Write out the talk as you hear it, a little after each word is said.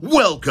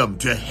Welcome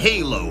to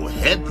Halo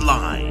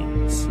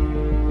Headlines.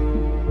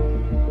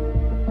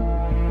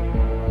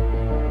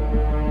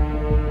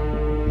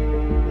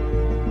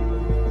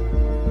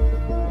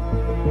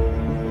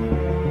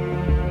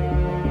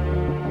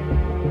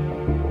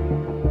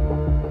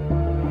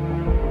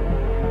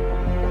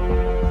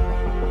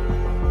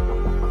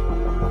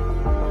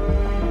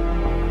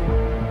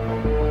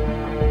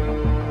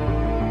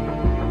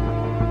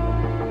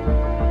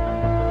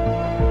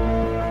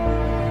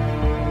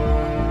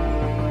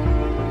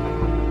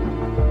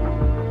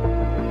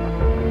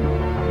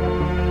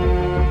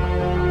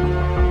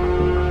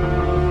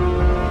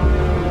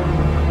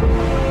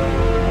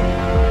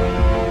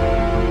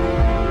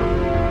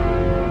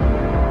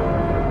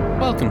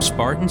 Welcome,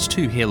 Spartans,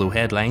 to Halo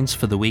Headlines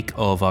for the week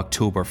of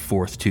October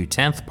 4th to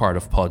 10th, part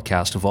of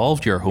Podcast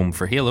Evolved, your home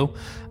for Halo.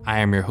 I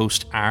am your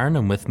host, Aaron,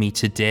 and with me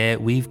today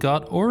we've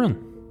got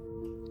Oren.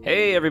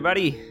 Hey,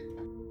 everybody.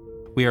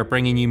 We are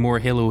bringing you more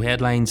Halo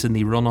headlines in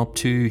the run-up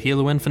to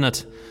Halo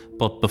Infinite.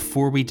 But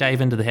before we dive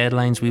into the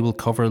headlines, we will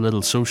cover a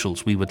little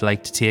socials. We would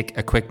like to take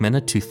a quick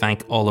minute to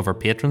thank all of our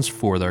patrons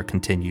for their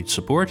continued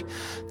support.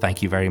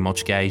 Thank you very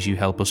much, guys. You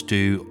help us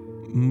do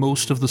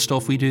most of the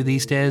stuff we do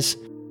these days.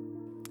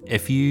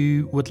 If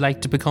you would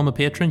like to become a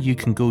patron, you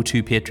can go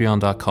to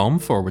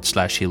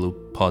patreon.com/Halo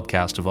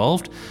Podcast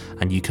Evolved,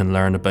 and you can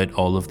learn about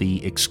all of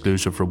the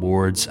exclusive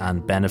rewards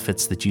and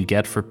benefits that you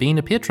get for being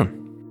a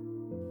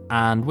patron.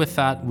 And with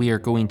that, we are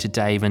going to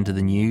dive into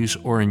the news.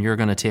 Oren, you're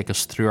going to take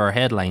us through our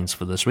headlines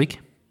for this week.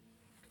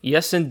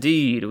 Yes,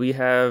 indeed. We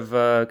have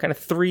kind of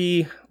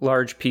three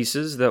large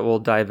pieces that we'll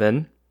dive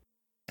in.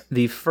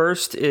 The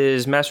first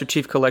is Master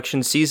Chief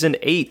Collection Season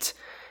 8.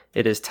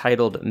 It is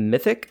titled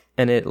Mythic,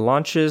 and it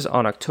launches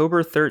on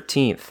October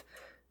 13th.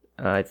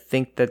 I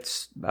think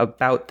that's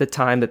about the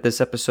time that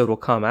this episode will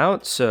come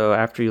out, so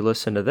after you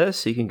listen to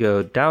this, you can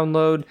go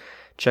download,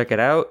 check it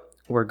out.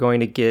 We're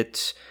going to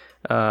get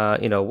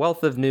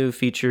wealth of new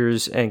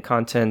features and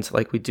content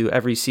like we do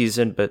every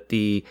season, but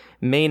the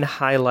main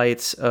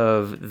highlights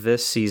of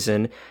this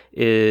season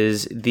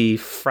is the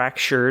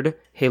fractured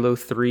Halo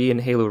 3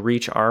 and Halo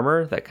Reach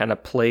armor that kind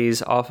of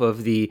plays off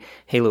of the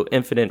Halo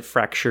Infinite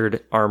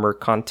fractured armor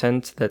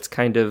content that's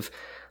kind of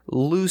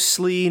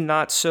loosely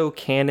not so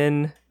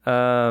canon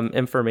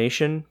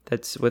information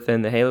that's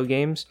within the Halo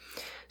games.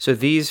 So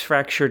these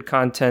fractured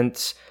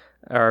contents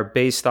are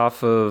based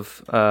off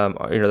of,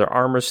 their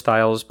armor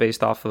styles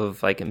based off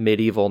of like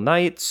medieval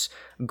knights,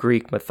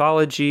 Greek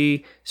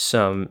mythology,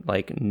 some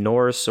like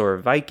Norse or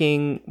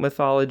Viking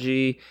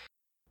mythology.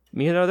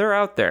 You know, they're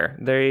out there.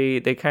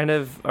 They kind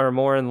of are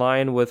more in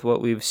line with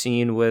what we've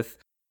seen with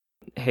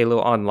Halo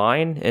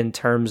Online in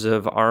terms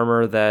of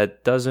armor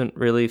that doesn't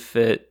really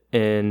fit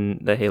in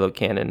the Halo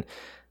canon.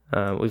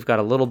 We've got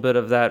a little bit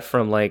of that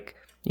from like,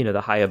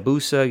 the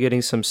Hayabusa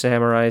getting some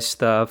samurai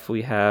stuff.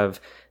 We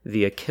have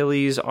the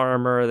Achilles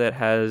armor that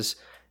has,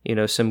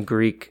 some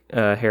Greek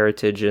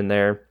heritage in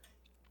there.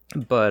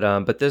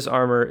 But this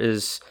armor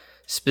is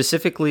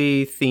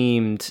specifically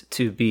themed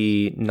to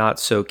be not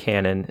so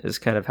canon, is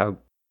kind of how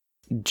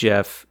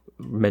Jeff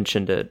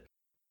mentioned it.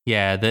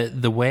 Yeah,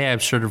 the way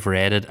I've sort of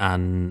read it,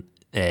 and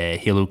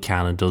Halo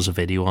Canon does a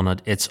video on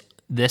it,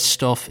 this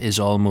stuff is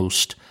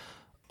almost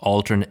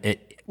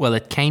alternate.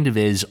 It kind of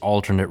is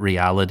alternate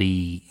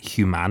reality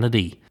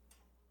humanity.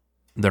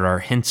 There are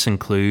hints and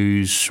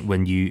clues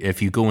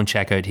if you go and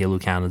check out Halo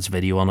Canon's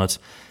video on it.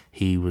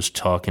 He was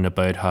talking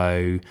about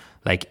how,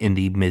 like in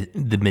the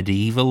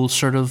medieval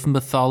sort of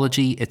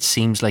mythology, it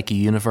seems like a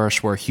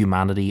universe where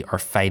humanity are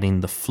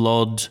fighting the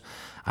flood.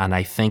 And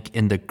I think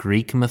in the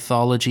Greek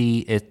mythology,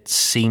 it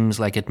seems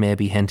like it may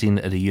be hinting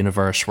at a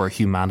universe where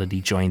humanity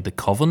joined the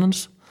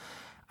Covenant.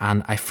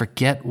 And I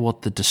forget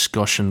what the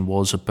discussion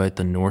was about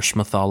the Norse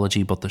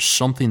mythology, but there's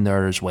something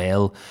there as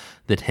well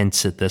that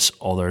hints at this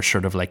other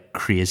sort of like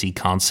crazy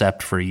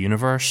concept for a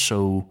universe.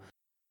 So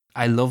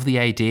I love the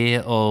idea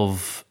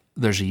of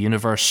there's a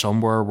universe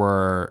somewhere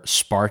where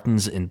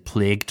Spartans in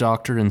Plague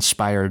Doctor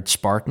inspired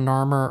Spartan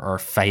armor are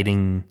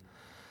fighting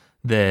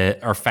the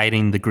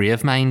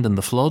Gravemind and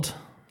the Flood.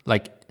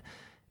 Like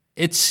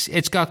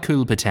it's got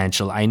cool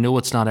potential. I know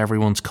it's not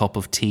everyone's cup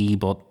of tea,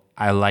 but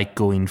I like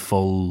going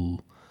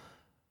full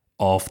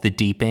off the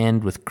deep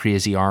end with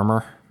crazy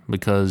armor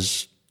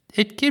because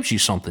it gives you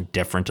something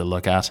different to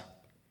look at.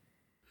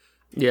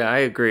 Yeah, I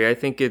agree. I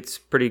think it's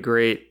pretty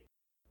great.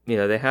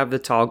 They have the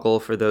toggle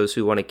for those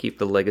who want to keep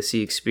the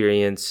legacy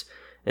experience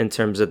in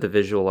terms of the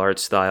visual art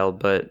style,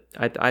 but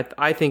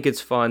I think it's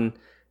fun.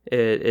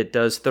 It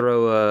does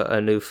throw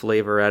a new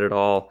flavor at it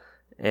all,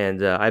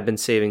 and I've been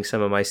saving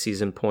some of my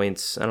season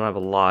points. I don't have a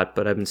lot,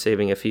 but I've been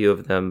saving a few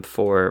of them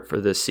for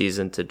this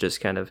season to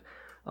just kind of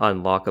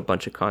unlock a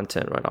bunch of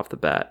content right off the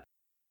bat.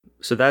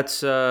 So that's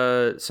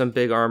some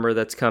big armor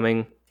that's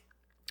coming.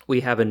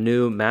 We have a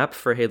new map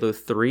for Halo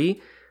 3.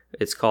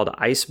 It's called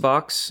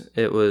Icebox.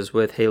 It was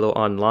with Halo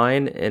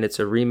Online, and it's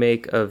a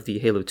remake of the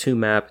Halo 2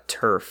 map,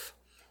 Turf.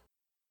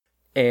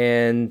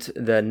 And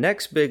the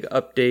next big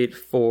update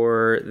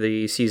for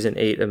the Season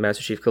 8 of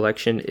Master Chief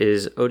Collection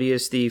is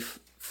ODST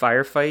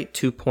Firefight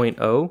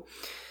 2.0.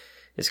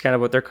 is kind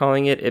of what they're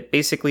calling it. It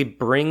basically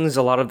brings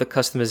a lot of the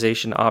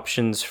customization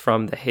options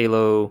from the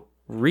Halo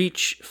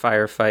Reach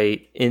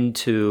firefight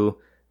into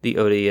the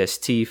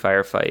ODST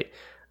firefight.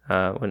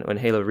 When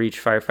Halo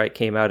Reach firefight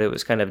came out, it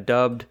was kind of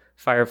dubbed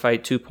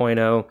Firefight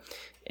 2.0,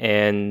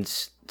 and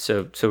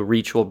so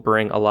Reach will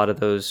bring a lot of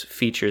those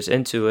features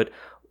into it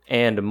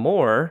and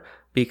more,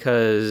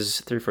 because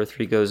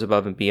 343 goes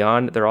above and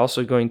beyond. They're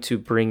also going to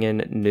bring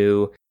in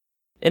new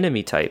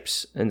enemy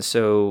types, and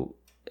so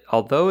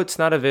although it's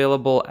not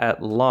available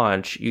at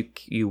launch,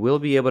 you will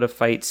be able to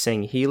fight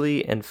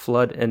Sangheili and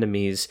Flood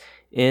enemies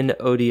in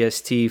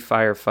ODST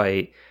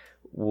Firefight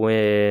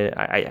when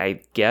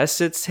I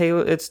guess it's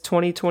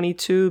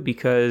 2022,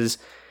 because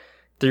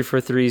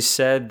 343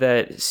 said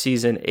that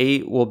Season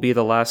 8 will be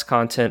the last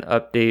content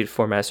update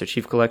for Master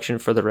Chief Collection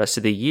for the rest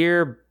of the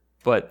year,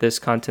 but this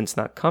content's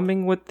not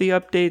coming with the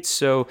updates,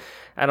 so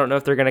I don't know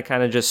if they're going to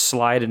kind of just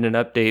slide in an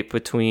update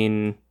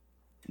between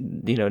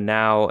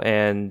now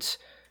and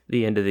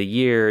the end of the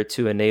year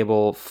to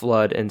enable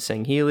Flood and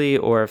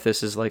Sangheili, or if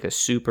this is like a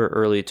super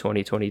early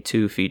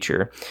 2022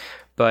 feature.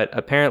 But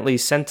apparently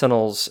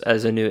Sentinels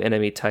as a new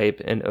enemy type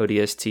in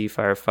ODST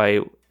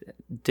Firefight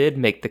did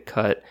make the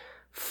cut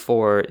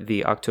for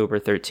the October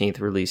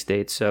 13th release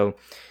date. So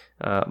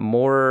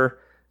more,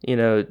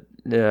 have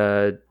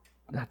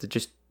to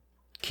just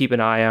keep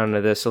an eye on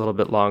this a little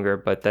bit longer,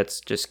 but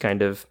that's just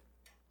kind of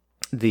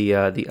the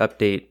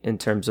update in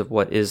terms of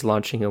what is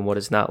launching and what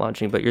is not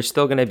launching. But you're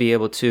still going to be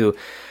able to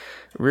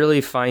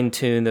really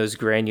fine-tune those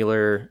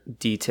granular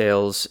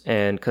details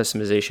and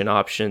customization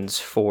options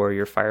for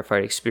your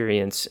firefight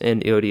experience in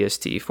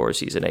ODST for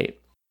Season 8.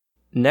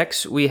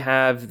 Next, we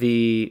have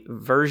the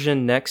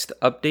version next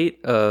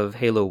update of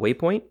Halo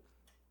Waypoint.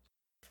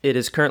 It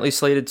is currently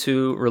slated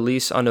to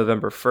release on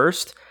November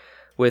 1st,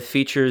 with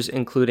features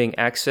including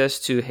access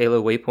to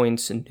Halo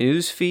Waypoint's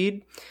news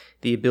feed,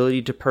 the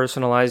ability to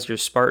personalize your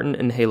Spartan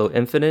in Halo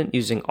Infinite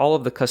using all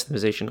of the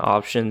customization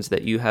options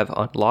that you have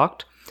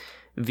unlocked,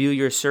 view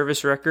your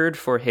service record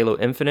for Halo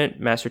Infinite,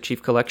 Master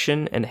Chief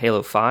Collection, and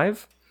Halo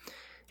 5,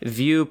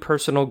 view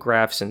personal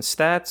graphs and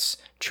stats,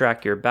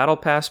 track your Battle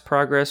Pass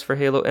progress for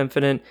Halo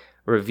Infinite,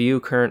 review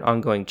current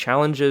ongoing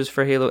challenges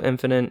for Halo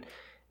Infinite,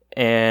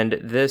 and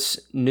this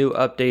new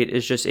update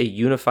is just a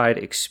unified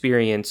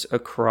experience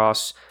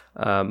across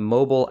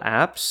mobile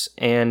apps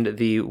and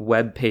the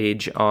web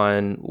page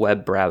on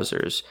web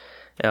browsers,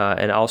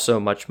 and also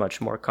much, much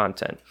more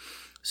content.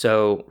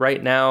 So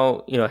right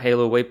now,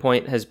 Halo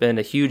Waypoint has been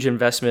a huge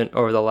investment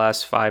over the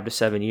last 5 to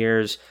 7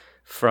 years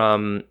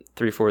from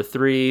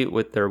 343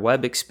 with their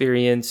web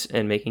experience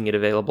and making it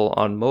available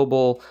on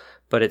mobile,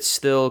 but it's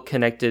still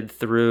connected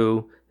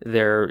through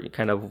their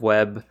kind of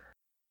web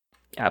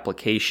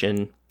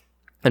application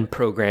and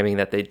programming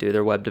that they do,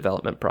 their web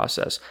development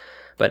process.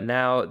 But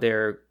now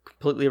they're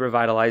completely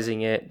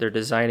revitalizing it. They're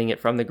designing it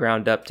from the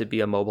ground up to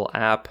be a mobile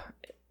app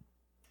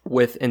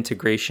with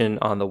integration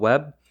on the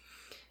web.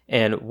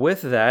 And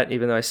with that,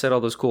 even though I said all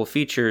those cool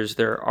features,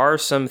 there are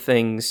some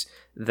things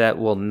that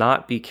will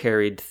not be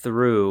carried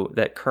through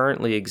that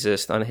currently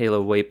exist on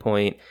Halo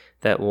Waypoint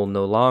that will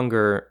no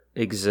longer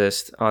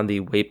exist on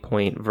the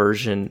Waypoint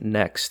version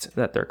next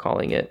that they're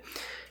calling it.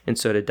 And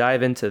so to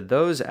dive into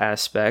those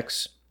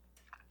aspects,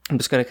 I'm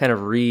just going to kind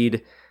of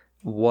read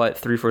what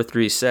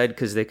 343 said,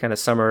 because they kind of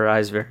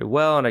summarize very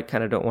well, and I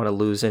kind of don't want to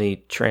lose any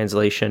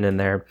translation in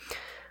there.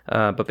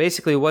 But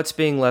basically, what's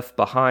being left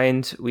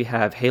behind, we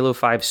have Halo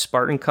 5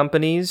 Spartan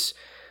companies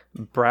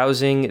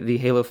browsing the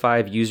Halo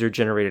 5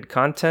 user-generated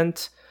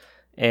content,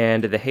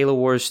 and the Halo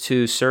Wars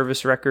 2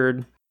 service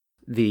record,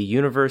 the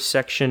universe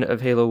section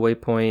of Halo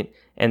Waypoint,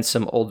 and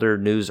some older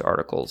news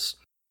articles.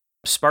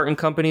 Spartan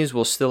companies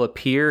will still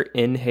appear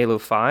in Halo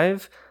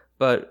 5,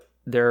 but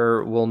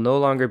there will no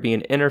longer be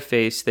an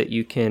interface that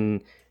you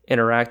can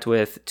interact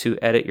with to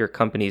edit your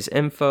company's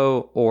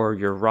info or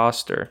your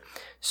roster.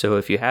 So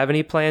if you have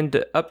any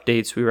planned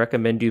updates, we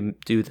recommend you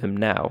do them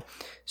now.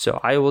 So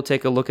I will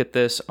take a look at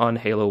this on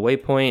Halo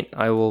Waypoint.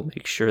 I will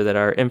make sure that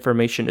our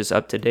information is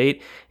up to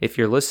date. If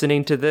you're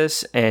listening to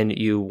this and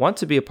you want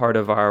to be a part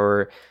of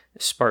our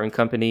Spartan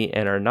company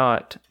and are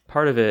not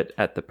part of it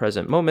at the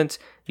present moment,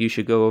 you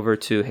should go over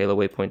to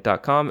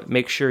halowaypoint.com.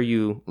 Make sure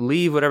you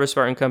leave whatever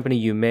Spartan company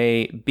you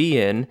may be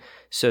in,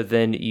 so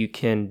then you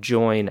can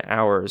join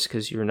ours,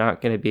 because you're not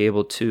going to be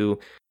able to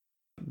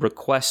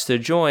request to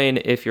join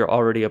if you're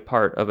already a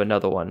part of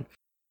another one.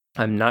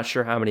 I'm not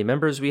sure how many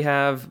members we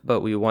have, but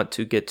we want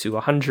to get to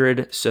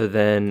 100. So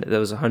then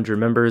those 100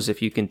 members,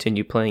 if you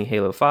continue playing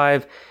Halo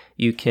 5,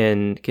 you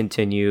can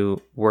continue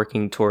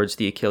working towards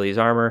the Achilles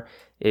armor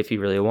if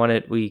you really want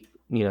it. We,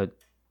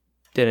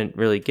 didn't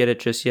really get it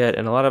just yet,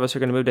 and a lot of us are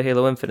going to move to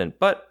Halo Infinite.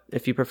 But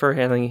if you prefer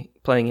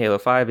playing Halo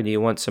 5 and you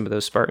want some of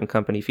those Spartan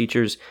Company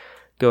features,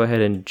 go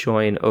ahead and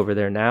join over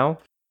there now.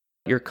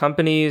 Your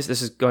company's,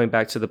 this is going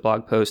back to the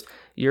blog post,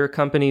 your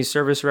company's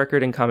service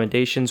record and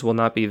commendations will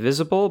not be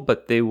visible,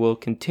 but they will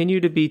continue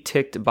to be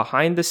ticked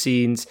behind the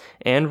scenes,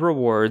 and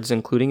rewards,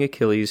 including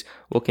Achilles,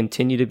 will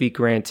continue to be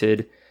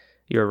granted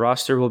Your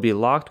roster will be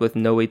locked with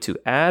no way to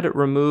add,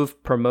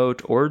 remove,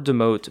 promote, or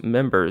demote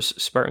members.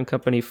 Spartan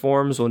Company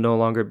forums will no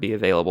longer be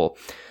available.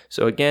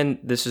 So again,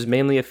 this is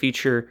mainly a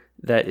feature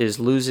that is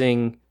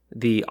losing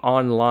the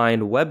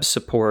online web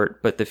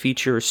support, but the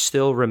feature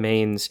still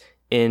remains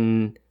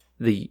in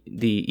the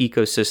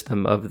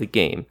ecosystem of the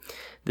game.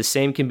 The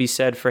same can be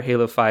said for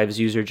Halo 5's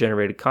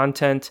user-generated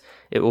content.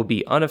 It will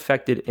be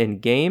unaffected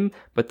in-game,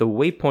 but the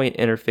waypoint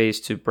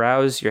interface to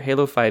browse your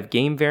Halo 5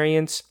 game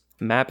variants,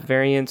 map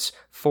variants,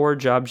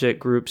 forge object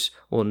groups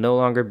will no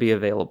longer be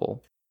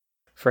available.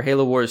 For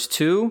Halo Wars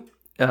 2,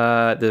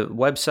 the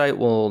website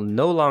will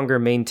no longer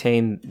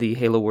maintain the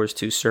Halo Wars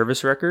 2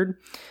 service record.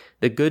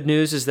 The good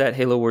news is that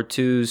Halo Wars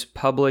 2's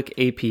public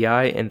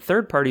API and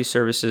third-party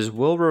services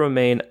will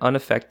remain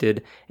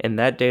unaffected, and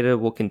that data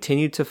will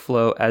continue to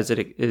flow as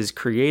it is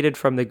created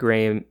from the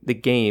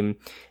game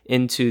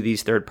into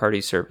these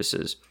third-party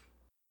services.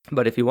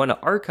 But if you want to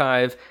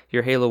archive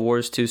your Halo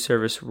Wars 2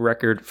 service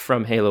record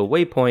from Halo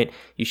Waypoint,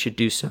 you should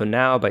do so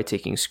now by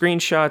taking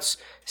screenshots,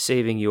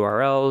 saving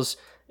URLs,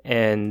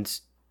 and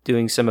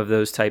doing some of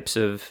those types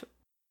of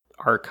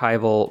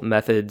archival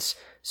methods,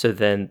 so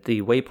then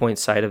the Waypoint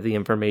side of the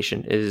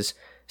information is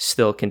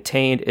still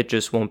contained. It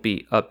just won't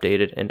be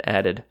updated and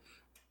added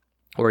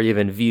or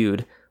even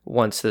viewed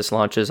once this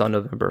launches on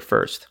November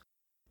 1st.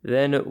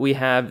 Then we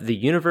have the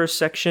universe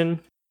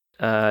section.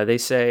 They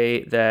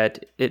say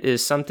that it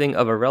is something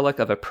of a relic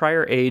of a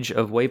prior age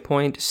of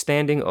Waypoint,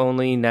 standing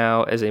only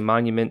now as a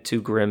monument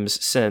to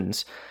Grimm's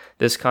sins.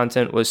 This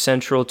content was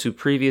central to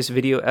previous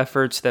video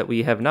efforts that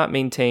we have not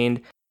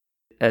maintained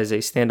as a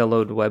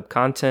standalone web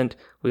content.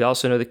 We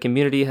also know the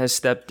community has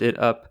stepped in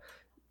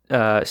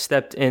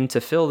to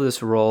fill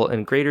this role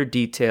in greater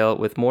detail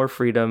with more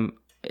freedom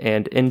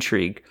and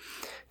intrigue.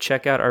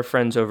 Check out our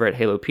friends over at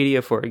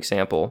Halopedia, for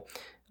example.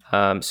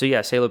 So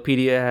yes,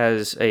 Halopedia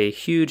has a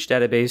huge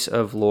database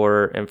of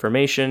lore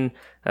information.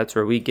 That's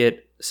where we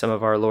get some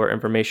of our lore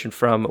information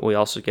from. We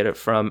also get it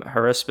from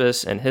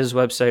Haraspis and his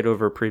website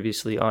over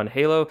previously on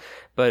Halo.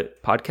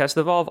 But Podcast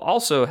Evolve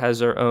also has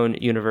their own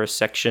universe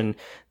section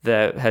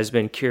that has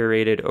been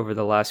curated over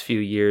the last few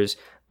years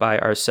by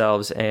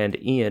ourselves and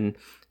Ian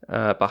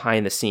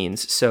behind the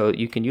scenes. So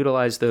you can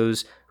utilize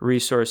those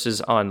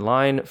resources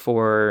online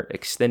for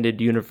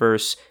extended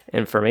universe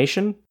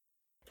information.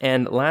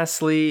 And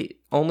lastly,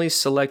 only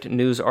select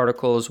news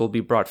articles will be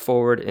brought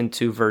forward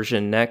into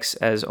version next,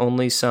 as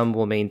only some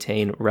will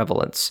maintain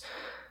relevance.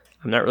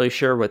 I'm not really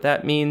sure what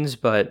that means,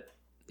 but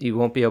you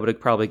won't be able to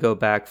probably go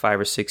back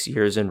 5 or 6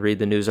 years and read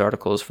the news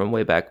articles from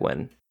way back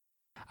when.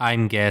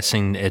 I'm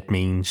guessing it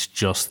means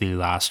just the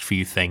last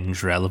few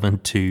things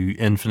relevant to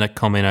Infinite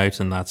coming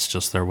out, and that's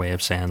just their way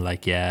of saying,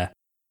 like, yeah,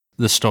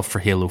 the stuff for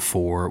Halo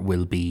 4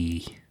 will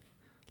be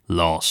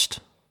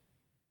lost.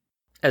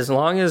 As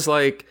long as,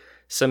 like,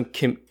 some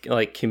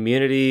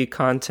community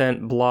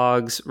content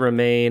blogs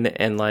remain,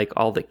 and like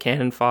all the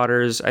canon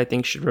fodders I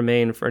think should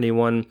remain for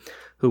anyone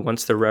who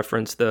wants to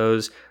reference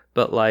those.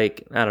 But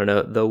like, I don't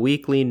know, the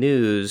weekly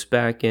news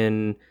back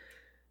in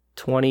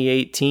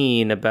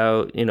 2018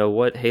 about, you know,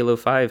 what Halo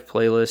 5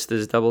 playlist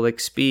is double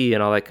XP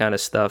and all that kind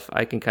of stuff,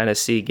 I can kind of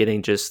see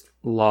getting just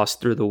lost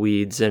through the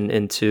weeds and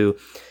into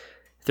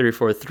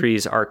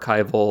 343's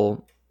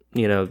archival,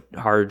 you know,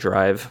 hard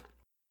drive.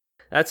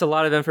 That's a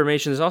lot of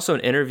information. There's also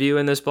an interview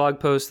in this blog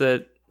post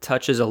that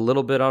touches a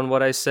little bit on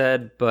what I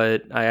said,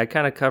 but I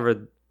kind of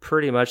covered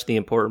pretty much the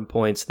important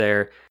points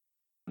there.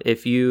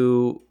 If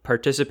you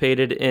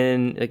participated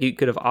in, like, you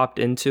could have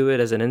opted into it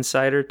as an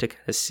insider to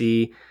kind of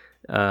see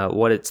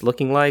what it's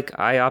looking like.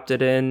 I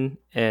opted in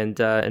and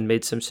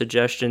made some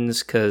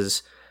suggestions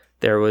because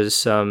there was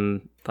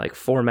some like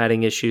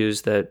formatting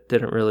issues that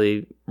didn't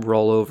really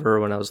roll over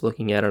when I was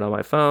looking at it on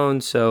my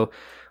phone. So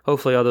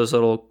hopefully all those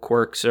little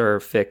quirks are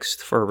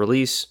fixed for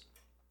release.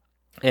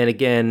 And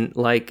again,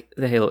 like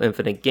the Halo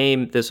Infinite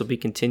game, this will be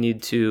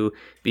continued to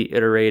be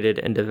iterated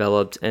and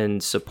developed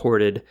and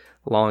supported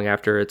long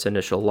after its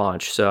initial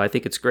launch. So I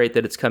think it's great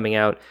that it's coming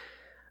out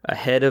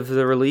ahead of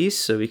the release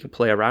so we can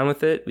play around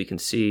with it. We can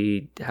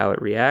see how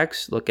it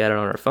reacts, look at it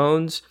on our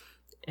phones,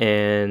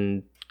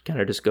 and kind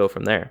of just go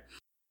from there.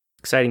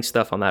 Exciting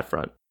stuff on that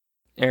front.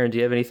 Aaron, do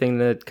you have anything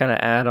to kind of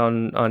add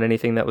on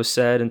anything that was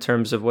said in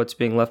terms of what's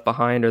being left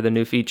behind or the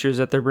new features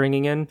that they're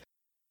bringing in?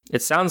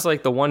 It sounds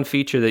like the one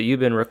feature that you've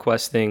been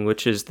requesting,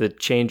 which is the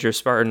change your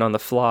Spartan on the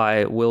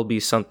fly, will be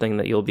something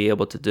that you'll be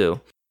able to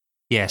do.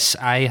 Yes,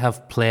 I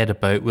have played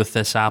about with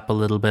this app a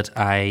little bit.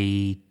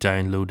 I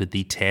downloaded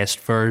the test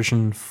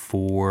version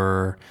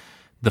for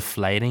the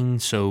flighting,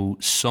 so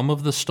some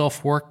of the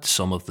stuff worked,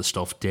 some of the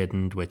stuff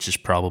didn't, which is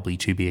probably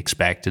to be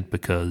expected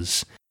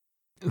because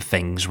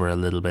things were a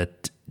little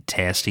bit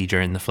testy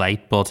during the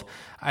flight. But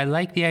I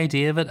like the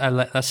idea of it.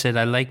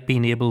 I like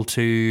being able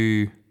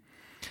to...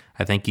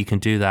 I think you can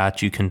do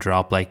that. You can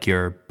drop like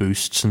your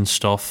boosts and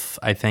stuff,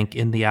 I think,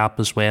 in the app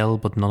as well,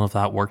 but none of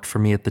that worked for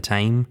me at the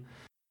time.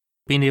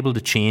 being able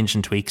to change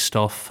and tweak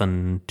stuff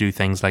and do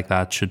things like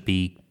that should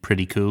be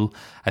pretty cool.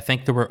 I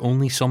think there were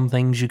only some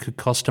things you could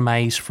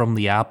customize from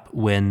the app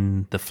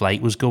when the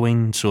flight was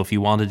going. So if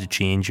you wanted to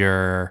change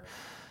your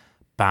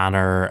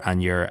banner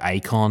and your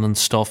icon and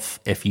stuff,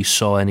 if you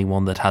saw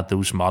anyone that had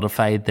those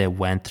modified, they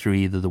went through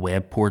either the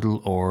web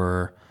portal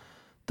or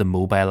the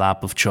mobile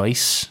app of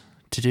choice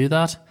to do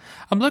that.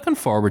 I'm looking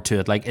forward to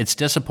it. Like, it's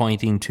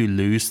disappointing to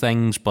lose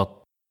things, but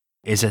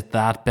is it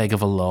that big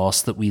of a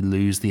loss that we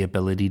lose the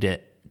ability to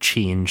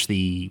change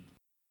the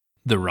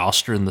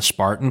roster in the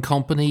Spartan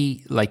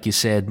company? Like you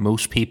said,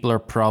 most people are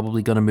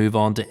probably going to move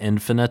on to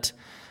Infinite,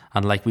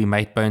 and like we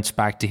might bounce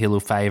back to Halo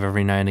 5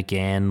 every now and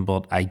again,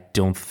 but I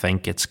don't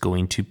think it's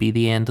going to be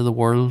the end of the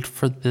world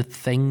for the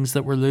things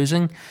that we're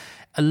losing.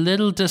 A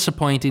little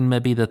disappointing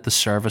maybe that the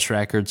service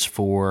records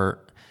for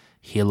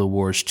Halo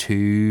Wars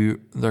 2,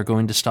 they're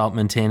going to stop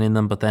maintaining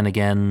them, but then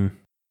again,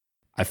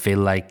 I feel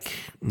like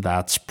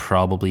that's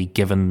probably,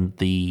 given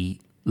the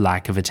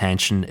lack of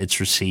attention it's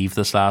received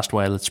this last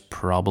while, it's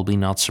probably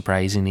not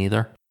surprising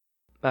either.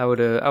 I would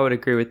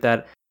agree with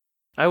that.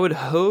 I would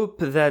hope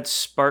that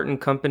Spartan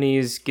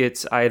Companies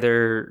gets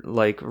either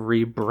like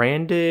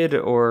rebranded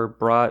or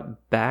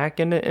brought back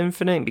into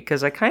Infinite,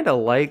 because I kind of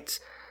liked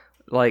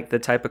like the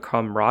type of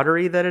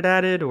camaraderie that it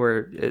added,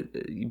 where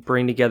you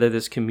bring together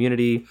this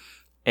community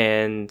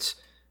and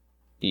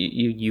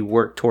you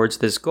work towards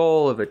this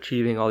goal of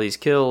achieving all these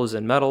kills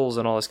and medals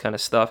and all this kind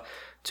of stuff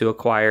to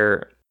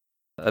acquire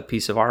a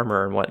piece of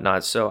armor and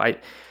whatnot. So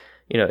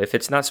if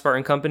it's not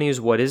Spartan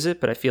Companies, what is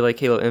it? But I feel like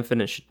Halo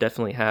Infinite should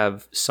definitely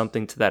have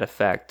something to that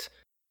effect.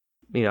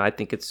 I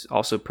think it's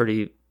also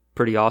pretty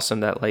awesome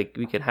that like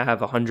we can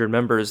have 100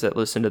 members that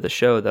listen to the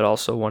show that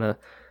also want to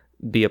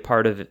be a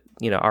part of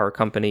our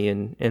company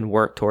and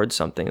work towards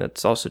something.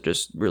 That's also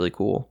just really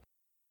cool.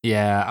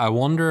 Yeah, I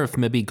wonder if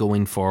maybe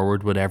going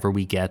forward, whatever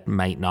we get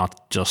might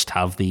not just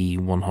have the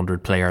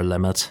 100 player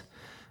limit,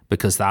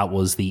 because that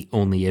was the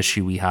only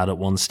issue we had at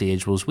one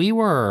stage. Was we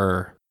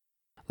were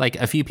like,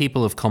 a few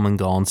people have come and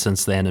gone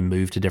since then and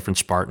moved to different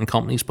Spartan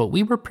companies, but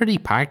we were pretty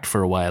packed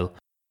for a while.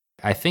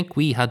 I think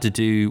we had to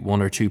do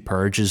one or two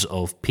purges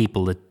of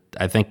people that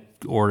I think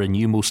Oren,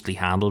 you mostly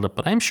handled it,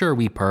 but I'm sure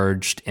we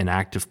purged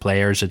inactive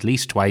players at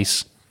least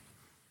twice.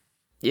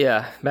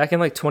 Yeah, back in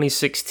like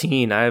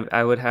 2016,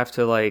 I would have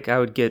to I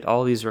would get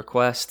all these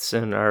requests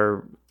and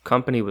our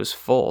company was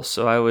full.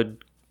 So I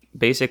would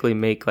basically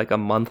make like a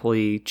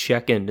monthly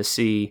check-in to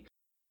see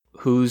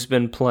who's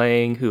been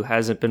playing, who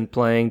hasn't been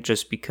playing,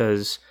 just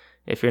because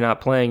if you're not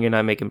playing, you're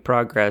not making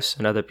progress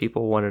and other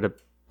people wanted to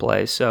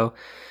play. So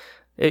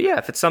yeah,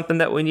 if it's something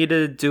that we need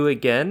to do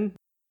again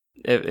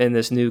in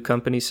this new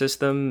company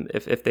system,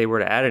 if they were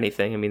to add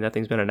anything, I mean,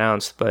 nothing's been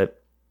announced,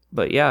 but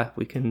yeah,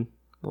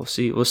 we'll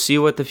see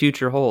what the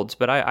future holds.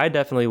 But I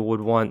definitely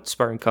would want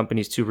Spartan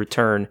Companies to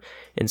return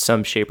in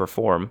some shape or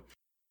form.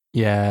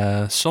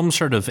 Yeah, some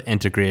sort of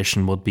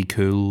integration would be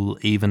cool,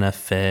 even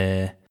if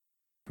they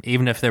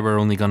were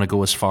only going to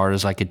go as far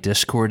as like a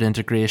Discord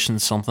integration.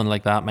 Something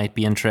like that might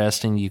be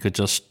interesting. You could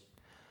just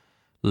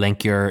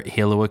link your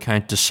Halo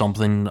account to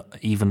something,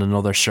 even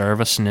another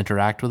service, and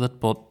interact with it.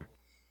 But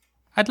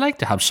I'd like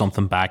to have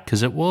something back,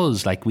 because it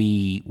was like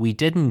we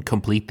didn't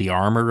complete the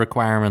armor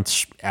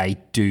requirements. I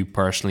do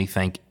personally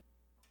think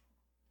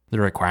the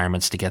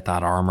requirements to get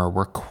that armor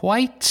were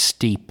quite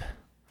steep,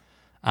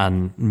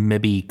 and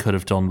maybe could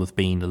have done with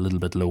being a little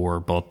bit lower,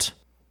 but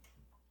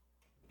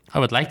I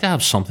would like to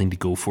have something to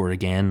go for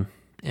again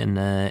in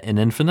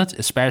Infinite,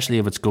 especially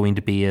if it's going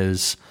to be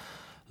as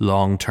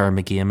long-term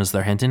a game as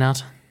they're hinting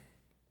at.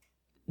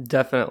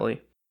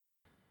 Definitely.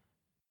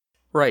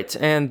 Right,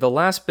 and the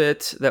last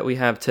bit that we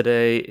have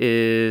today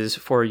is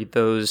for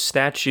those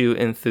statue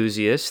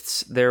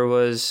enthusiasts. There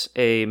was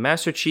a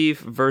Master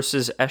Chief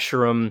versus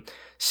Escharum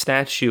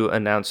statue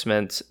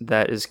announcement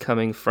that is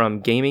coming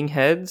from Gaming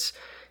Heads,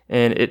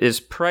 and it is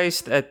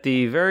priced at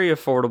the very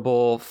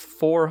affordable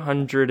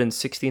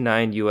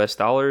 $469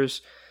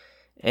 US,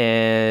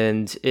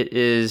 and it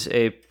is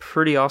a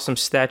pretty awesome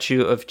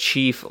statue of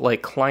Chief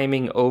like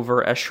climbing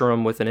over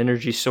Escharum with an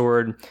energy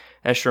sword.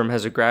 Escharum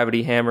has a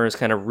gravity hammer, is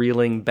kind of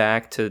reeling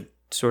back to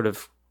sort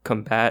of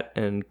combat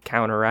and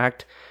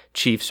counteract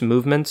Chief's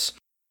movements.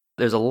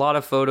 There's a lot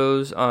of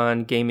photos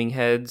on Gaming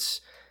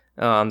Heads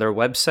on their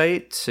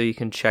website, so you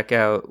can check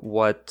out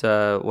what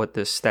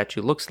this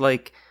statue looks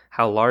like,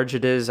 how large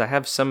it is. I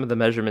have some of the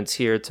measurements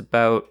here. It's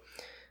about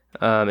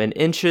in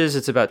inches,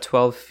 it's about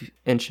 12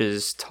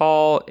 inches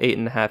tall,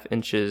 8.5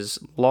 inches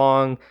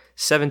long,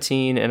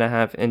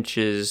 17.5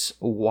 inches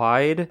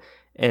wide,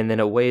 and then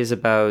it weighs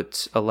about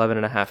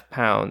 11.5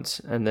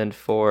 pounds. And then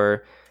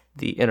for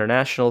the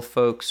international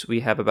folks,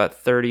 we have about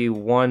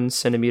 31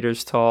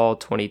 centimeters tall,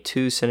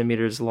 22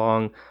 centimeters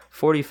long,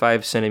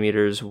 45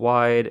 centimeters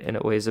wide, and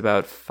it weighs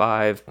about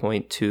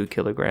 5.2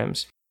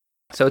 kilograms.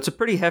 So it's a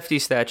pretty hefty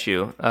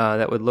statue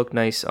that would look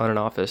nice on an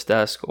office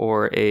desk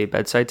or a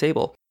bedside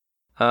table.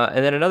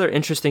 And then another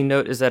interesting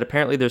note is that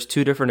apparently there's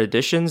 2 different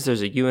editions.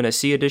 There's a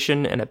UNSC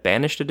edition and a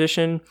Banished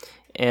edition.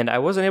 And I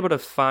wasn't able to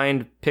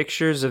find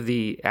pictures of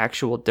the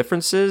actual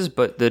differences,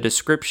 but the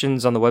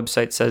descriptions on the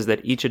website says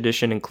that each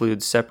edition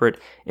includes separate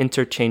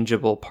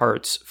interchangeable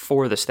parts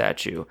for the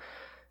statue.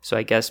 So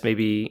I guess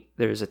maybe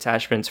there's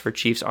attachments for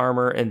Chief's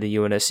armor in the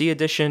UNSC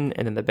edition,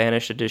 and then the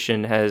Banished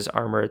edition has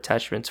armor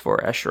attachments for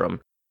Escharum.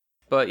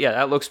 But yeah,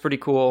 that looks pretty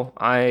cool.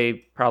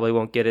 I probably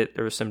won't get it.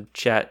 There was some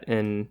chatter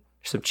in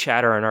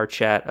our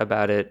chat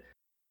about it,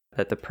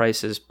 that the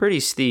price is pretty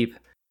steep.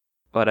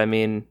 But I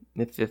mean,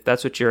 if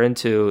that's what you're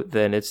into,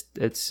 then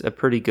it's a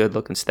pretty good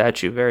looking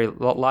statue.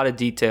 Lot of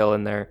detail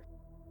in there.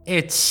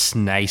 It's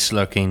nice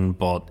looking,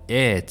 but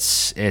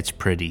it's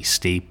pretty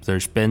steep.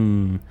 There's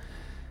been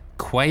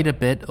quite a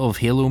bit of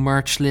Halo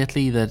merch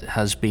lately that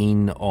has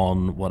been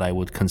on what I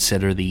would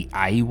consider the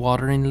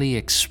eye-wateringly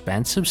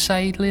expensive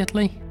side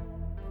lately.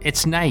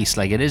 It's nice,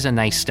 like it is a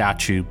nice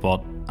statue,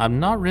 but I'm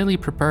not really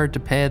prepared to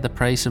pay the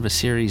price of a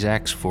Series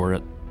X for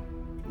it.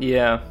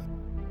 Yeah.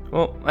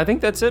 Well, I think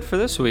that's it for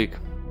this week.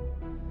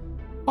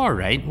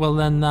 Alright, well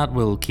then that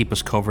will keep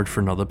us covered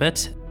for another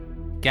bit.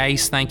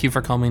 Guys, thank you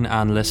for coming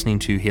and listening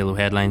to Halo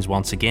Headlines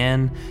once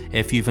again.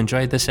 If you've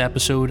enjoyed this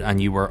episode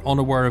and you were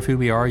unaware of who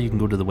we are, you can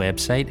go to the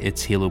website.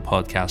 It's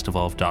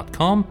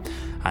halopodcastevolve.com,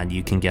 and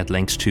you can get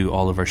links to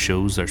all of our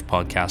shows. There's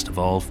Podcast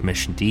Evolve,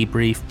 Mission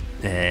Debrief,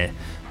 the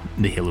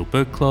Halo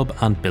Book Club,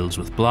 and Builds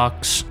with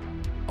Blocks.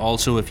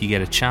 Also, if you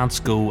get a chance,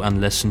 go and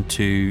listen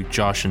to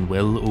Josh and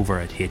Will over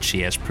at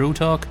HCS Pro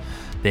Talk.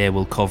 They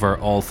will cover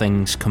all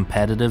things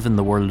competitive in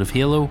the world of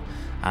Halo,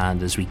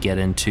 and as we get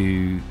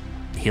into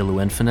Halo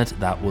Infinite,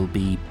 that will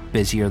be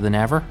busier than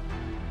ever.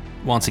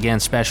 Once again,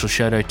 special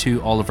shout out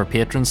to all of our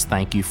patrons.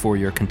 Thank you for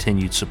your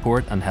continued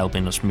support and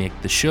helping us make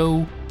the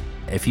show.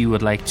 If you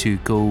would like to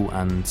go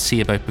and see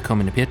about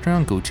becoming a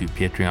Patreon, go to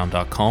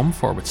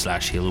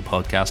patreon.com/Halo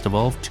Podcast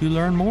Evolve to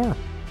learn more.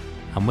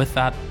 And with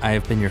that, I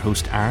have been your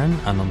host Aaron,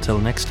 and until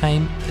next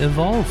time,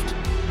 evolved.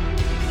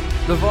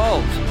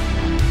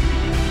 Evolved.